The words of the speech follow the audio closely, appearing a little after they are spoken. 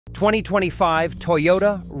2025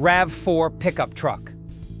 Toyota RAV4 Pickup Truck.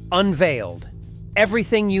 Unveiled.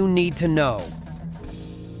 Everything you need to know.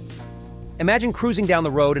 Imagine cruising down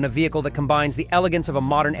the road in a vehicle that combines the elegance of a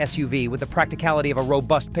modern SUV with the practicality of a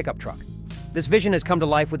robust pickup truck. This vision has come to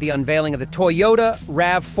life with the unveiling of the Toyota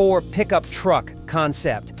RAV4 Pickup Truck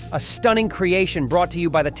concept, a stunning creation brought to you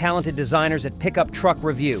by the talented designers at Pickup Truck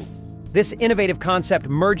Review. This innovative concept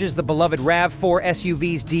merges the beloved RAV4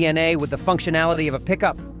 SUV's DNA with the functionality of a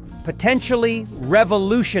pickup, potentially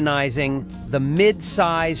revolutionizing the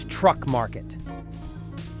mid-size truck market.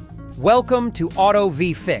 Welcome to Auto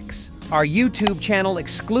VFix, our YouTube channel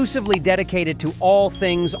exclusively dedicated to all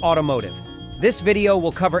things automotive. This video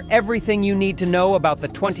will cover everything you need to know about the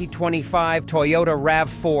 2025 Toyota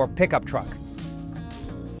RAV4 pickup truck.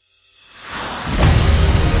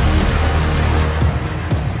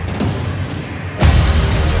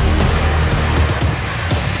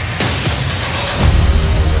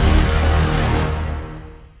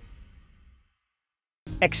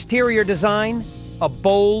 Exterior design, a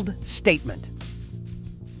bold statement.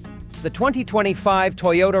 The 2025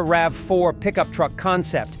 Toyota RAV4 pickup truck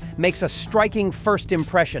concept makes a striking first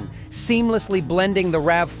impression, seamlessly blending the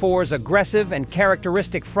RAV4's aggressive and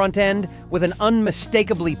characteristic front end with an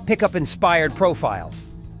unmistakably pickup-inspired profile.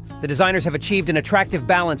 The designers have achieved an attractive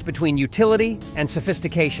balance between utility and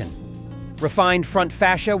sophistication. Refined front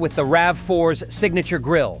fascia with the RAV4's signature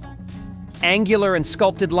grille. Angular and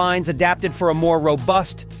sculpted lines adapted for a more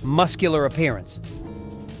robust, muscular appearance.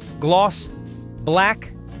 Gloss,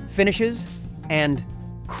 black finishes, and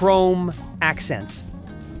chrome accents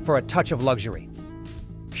for a touch of luxury.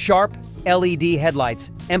 Sharp LED headlights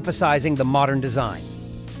emphasizing the modern design.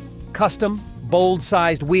 Custom,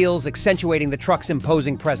 bold-sized wheels accentuating the truck's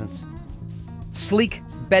imposing presence. Sleek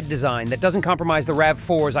bed design that doesn't compromise the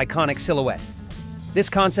RAV4's iconic silhouette. This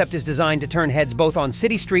concept is designed to turn heads both on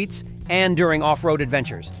city streets and during off-road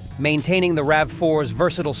adventures, maintaining the RAV4's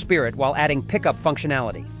versatile spirit while adding pickup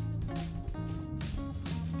functionality.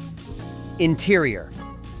 Interior.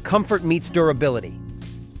 Comfort meets durability.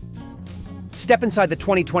 Step inside the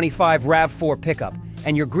 2025 RAV4 pickup,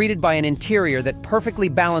 and you're greeted by an interior that perfectly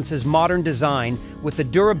balances modern design with the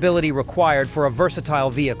durability required for a versatile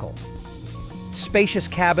vehicle. Spacious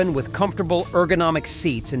cabin with comfortable ergonomic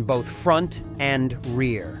seats in both front and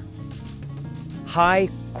rear.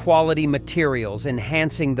 High-quality materials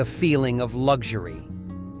enhancing the feeling of luxury.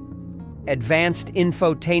 Advanced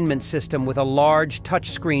infotainment system with a large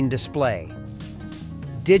touchscreen display.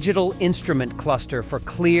 Digital instrument cluster for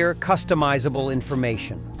clear, customizable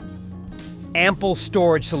information. Ample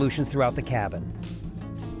storage solutions throughout the cabin.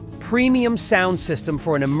 Premium sound system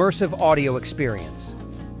for an immersive audio experience.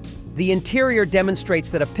 The interior demonstrates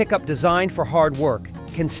that a pickup designed for hard work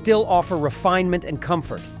can still offer refinement and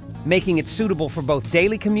comfort, making it suitable for both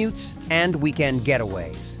daily commutes and weekend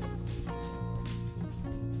getaways.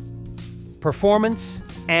 Performance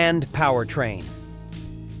and powertrain.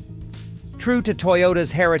 True to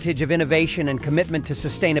Toyota's heritage of innovation and commitment to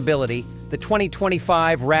sustainability, the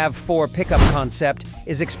 2025 RAV4 pickup concept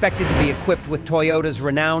is expected to be equipped with Toyota's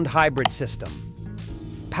renowned hybrid system.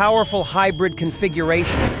 Powerful hybrid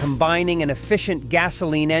configuration combining an efficient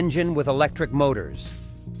gasoline engine with electric motors.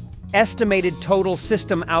 Estimated total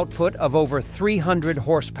system output of over 300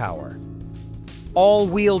 horsepower.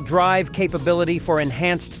 All-wheel drive capability for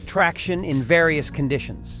enhanced traction in various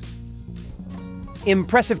conditions.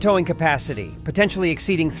 Impressive towing capacity, potentially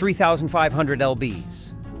exceeding 3,500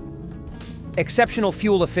 lbs. Exceptional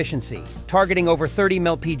fuel efficiency, targeting over 30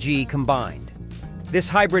 mpg combined. This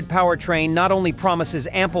hybrid powertrain not only promises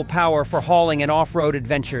ample power for hauling and off-road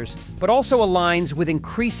adventures, but also aligns with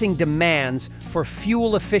increasing demands for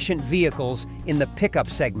fuel-efficient vehicles in the pickup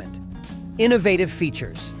segment. Innovative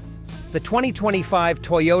features. The 2025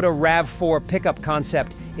 Toyota RAV4 pickup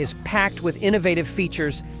concept is packed with innovative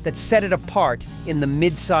features that set it apart in the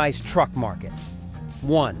mid-size truck market.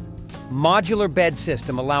 1. Modular bed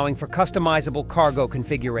system allowing for customizable cargo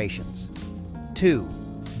configurations. 2.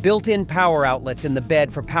 Built-in power outlets in the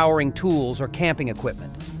bed for powering tools or camping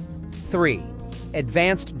equipment. 3.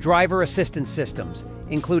 Advanced driver assistance systems,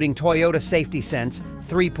 including Toyota Safety Sense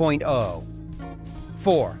 3.0.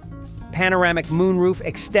 4. Panoramic moonroof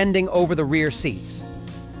extending over the rear seats.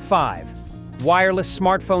 5. Wireless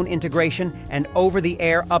smartphone integration and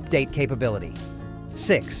over-the-air update capability.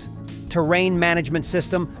 6. Terrain management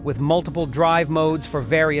system with multiple drive modes for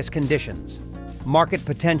various conditions. Market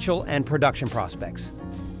potential and production prospects.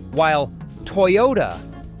 While Toyota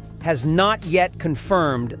has not yet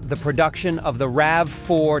confirmed the production of the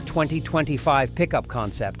RAV4 2025 pickup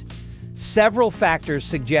concept, several factors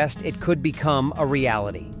suggest it could become a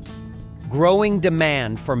reality. growing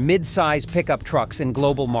demand for mid-size pickup trucks in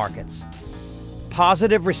global markets.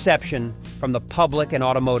 Positive reception from the public and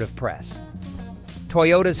automotive press.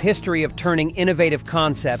 Toyota's history of turning innovative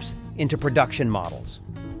concepts into production models.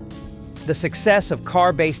 The success of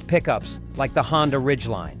car-based pickups like the Honda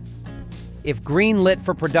Ridgeline. If green-lit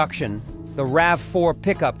for production, the RAV4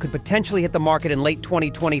 pickup could potentially hit the market in late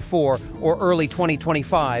 2024 or early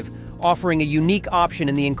 2025, offering a unique option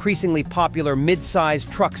in the increasingly popular mid-size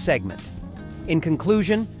truck segment. In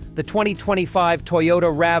conclusion, the 2025 Toyota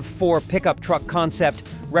RAV4 pickup truck concept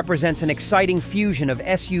represents an exciting fusion of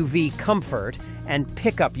SUV comfort and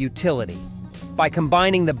pickup utility. By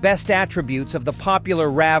combining the best attributes of the popular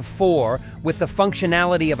RAV4 with the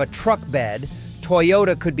functionality of a truck bed,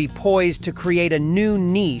 Toyota could be poised to create a new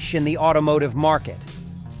niche in the automotive market.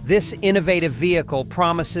 This innovative vehicle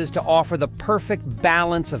promises to offer the perfect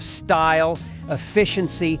balance of style,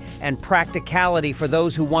 efficiency, and practicality for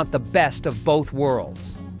those who want the best of both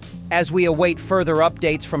worlds. As we await further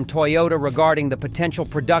updates from Toyota regarding the potential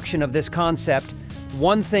production of this concept,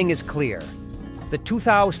 one thing is clear. The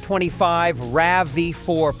 2025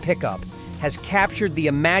 RAV4 pickup has captured the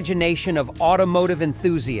imagination of automotive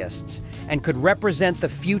enthusiasts and could represent the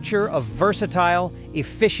future of versatile,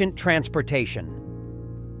 efficient transportation.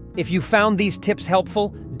 If you found these tips helpful,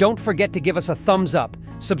 don't forget to give us a thumbs up,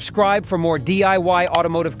 subscribe for more DIY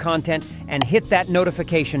automotive content, and hit that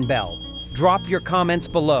notification bell. Drop your comments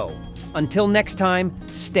below. Until next time,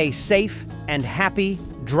 stay safe and happy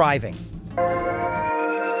driving.